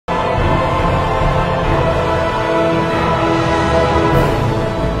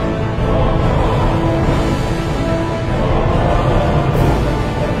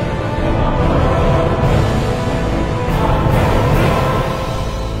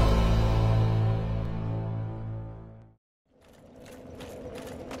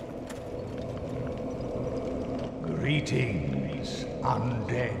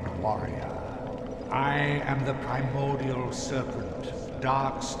undead warrior. I am the primordial serpent,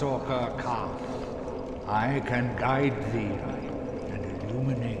 Darkstalker Calf. I can guide thee and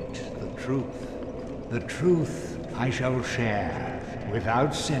illuminate the truth. The truth I shall share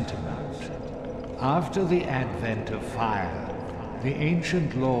without sentiment. After the advent of fire, the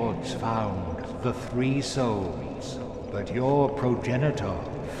ancient lords found the three souls, but your progenitor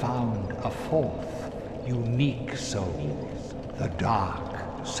found a fourth, unique soul, the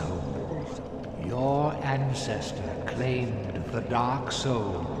Dark Soul. Your ancestor claimed the Dark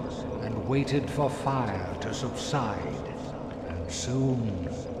Souls and waited for fire to subside, and soon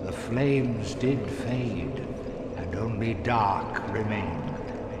the flames did fade, and only dark remained.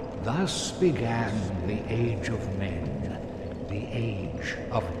 Thus began the Age of Men, the Age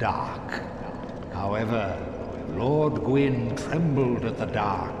of Dark. However, Lord Gwyn trembled at the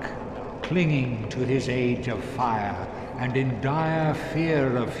dark, clinging to his Age of Fire and in dire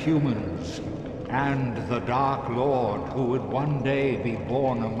fear of humans, and the Dark Lord who would one day be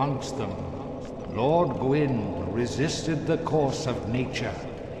born amongst them. Lord Gwyn resisted the course of nature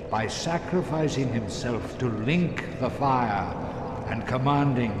by sacrificing himself to link the fire and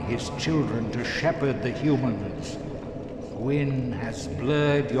commanding his children to shepherd the humans. Gwyn has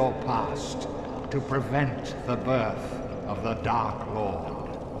blurred your past to prevent the birth of the Dark Lord.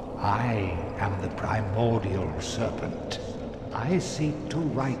 I am the primordial serpent. I seek to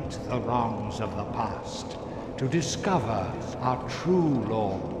right the wrongs of the past, to discover our true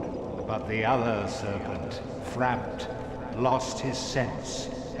Lord. But the other serpent, Framped, lost his sense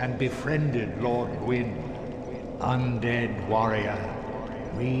and befriended Lord Gwyn. Undead warrior,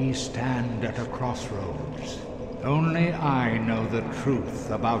 we stand at a crossroads. Only I know the truth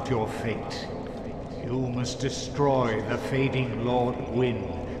about your fate. You must destroy the fading Lord Gwyn,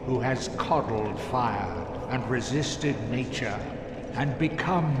 who has coddled fire and resisted nature, and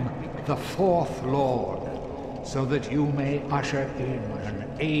become the fourth Lord, so that you may usher in an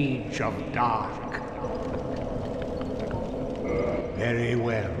age of dark. Very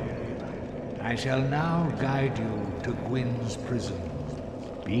well. I shall now guide you to Gwyn's prison.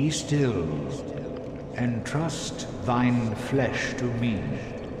 Be still, and trust thine flesh to me.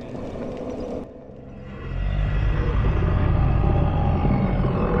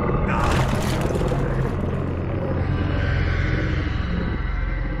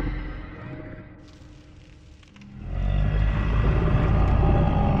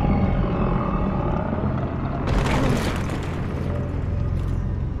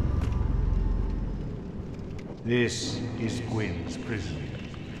 This is Gwyn's prison.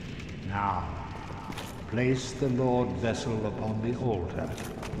 Now, place the Lord Vessel upon the altar.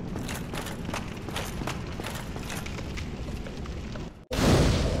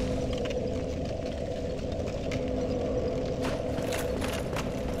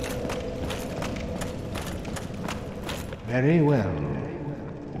 Very well.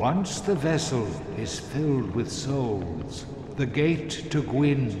 Once the vessel is filled with souls, the gate to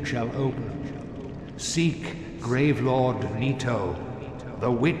Gwyn shall open. Seek Gravelord Nito,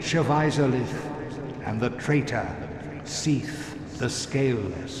 the Witch of Izalith, and the traitor, Seath the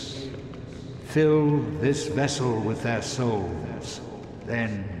Scaleless. Fill this vessel with their souls,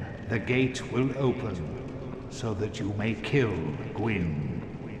 then the gate will open, so that you may kill Gwyn.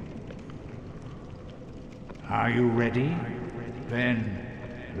 Are you ready? Then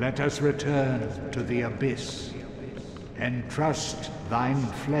let us return to the Abyss. Entrust thine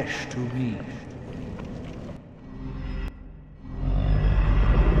flesh to me.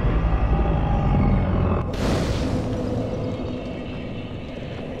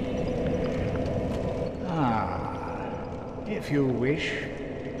 If you wish,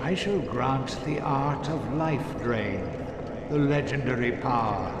 I shall grant the art of life drain, the legendary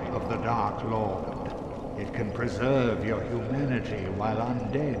power of the Dark Lord. It can preserve your humanity while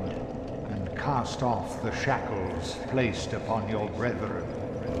undead, and cast off the shackles placed upon your brethren.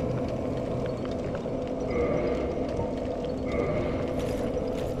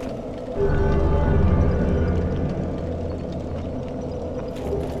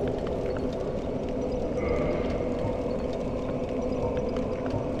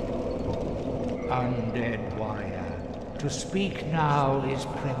 Undead warrior, to speak now is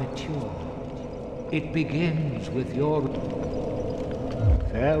premature. It begins with your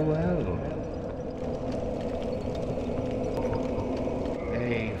farewell.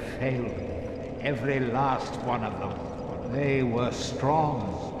 They failed me, every last one of them. They were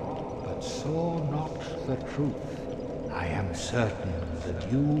strong, but saw not the truth. I am certain that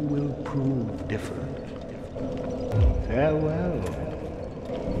you will prove different. Farewell.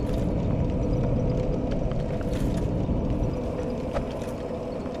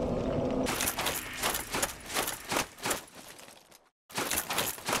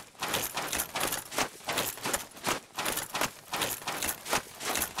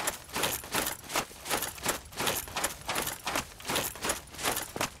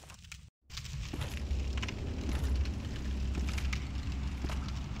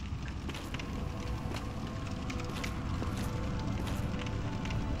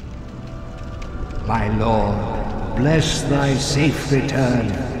 My lord, bless thy safe return.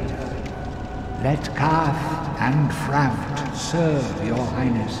 Let Kath and Framt serve your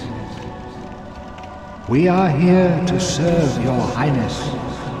highness. We are here to serve your highness.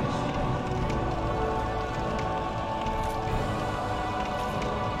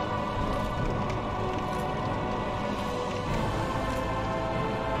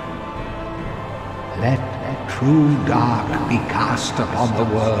 Let true dark be cast upon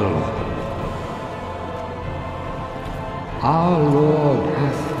the world. Our Lord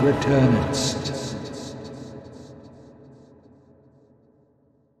hath returned.